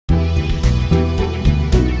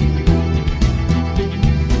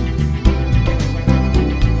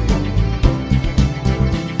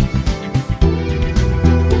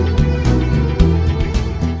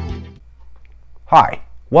Hi,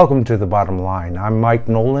 welcome to The Bottom Line. I'm Mike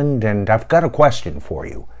Noland, and I've got a question for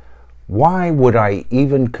you. Why would I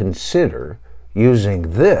even consider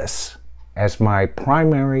using this as my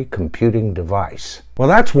primary computing device? Well,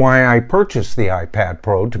 that's why I purchased the iPad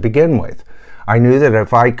Pro to begin with. I knew that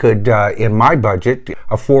if I could, in my budget,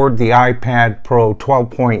 afford the iPad Pro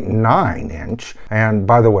 12.9 inch, and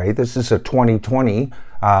by the way, this is a 2020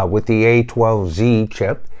 with the A12Z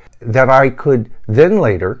chip, that I could then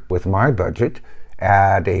later, with my budget,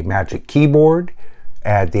 add a Magic Keyboard,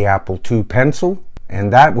 add the Apple II Pencil,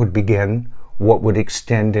 and that would begin what would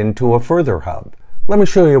extend into a further hub. Let me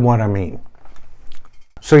show you what I mean.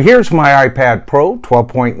 So here's my iPad Pro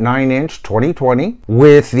 12.9 inch 2020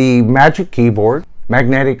 with the Magic Keyboard,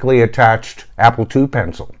 magnetically attached Apple II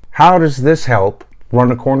Pencil. How does this help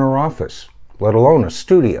run a corner office, let alone a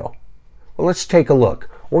studio? Well, let's take a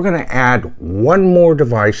look. We're going to add one more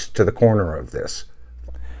device to the corner of this.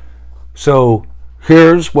 So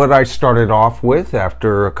here's what I started off with.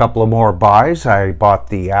 After a couple of more buys, I bought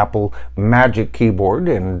the Apple Magic Keyboard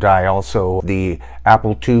and I also the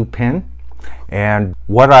Apple II Pen. And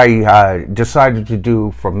what I decided to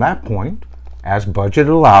do from that point, as budget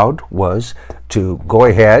allowed, was to go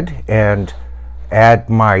ahead and add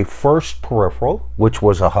my first peripheral, which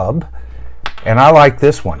was a hub. And I like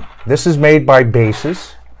this one. This is made by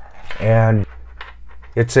Basis, and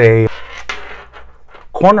it's a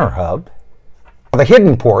corner hub. The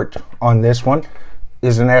hidden port on this one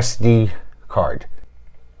is an SD card.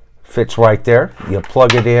 Fits right there. You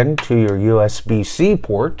plug it in to your USB-C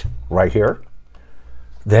port right here.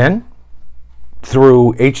 Then,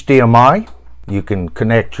 through HDMI, you can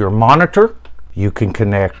connect your monitor. You can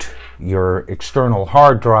connect your external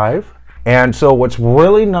hard drive. And so what's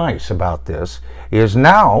really nice about this is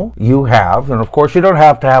now you have, and of course you don't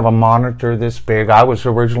have to have a monitor this big. I was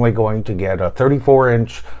originally going to get a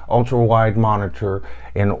 34-inch ultra-wide monitor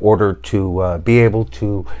in order to be able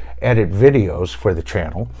to edit videos for the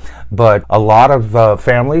channel. But a lot of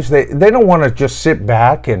families, they don't want to just sit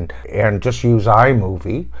back and just use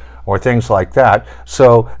iMovie or things like that.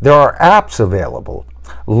 So there are apps available.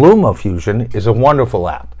 LumaFusion is a wonderful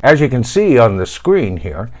app. As you can see on the screen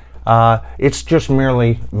here, it's just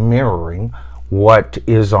merely mirroring what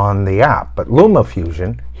is on the app. But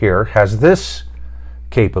LumaFusion here has this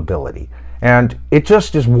capability, and it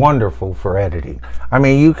just is wonderful for editing. I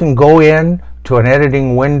mean, you can go in to an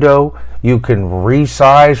editing window, you can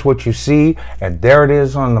resize what you see, and there it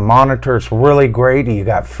is on the monitor. It's really great. You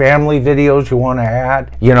got family videos you want to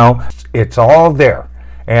add, you know, it's all there.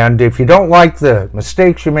 And if you don't like the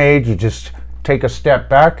mistakes you made, you just take a step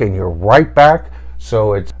back and you're right back.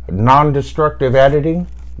 So it's non-destructive editing,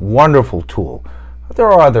 wonderful tool. There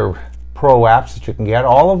are other pro apps that you can get.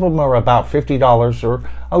 All of them are about $50 or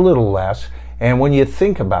a little less. And when you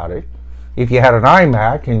think about it, if you had an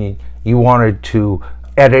iMac and you wanted to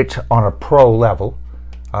edit on a pro level,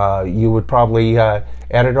 you would probably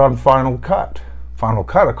edit on Final Cut. Final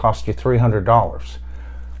Cut will cost you $300.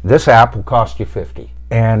 This app will cost you $50.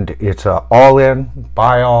 And it's all-in,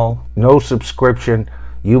 buy all, no subscription.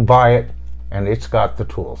 You buy it, and it's got the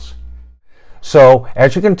tools. So,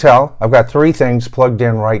 as you can tell, I've got three things plugged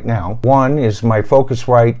in right now. One is my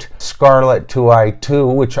Focusrite Scarlett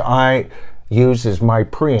 2i2, which I use as my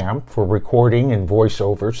preamp for recording and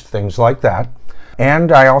voiceovers, things like that.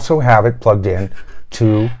 And I also have it plugged in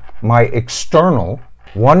to my external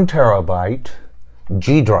 1 terabyte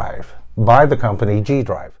G drive by the company G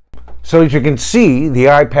Drive. So as you can see, the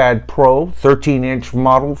iPad Pro 13-inch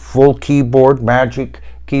model, full keyboard, Magic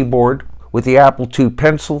Keyboard, with the Apple II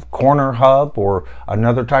Pencil, corner hub, or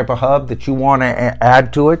another type of hub that you want to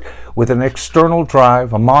add to it, with an external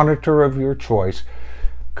drive, a monitor of your choice,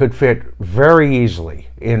 could fit very easily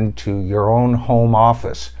into your own home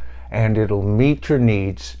office, and it'll meet your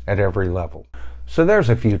needs at every level. So there's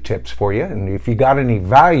a few tips for you, and if you got any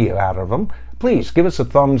value out of them, please give us a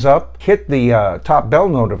thumbs up, hit the top bell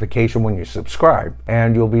notification when you subscribe,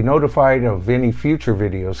 and you'll be notified of any future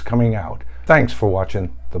videos coming out. Thanks for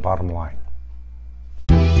watching The Bottom Line.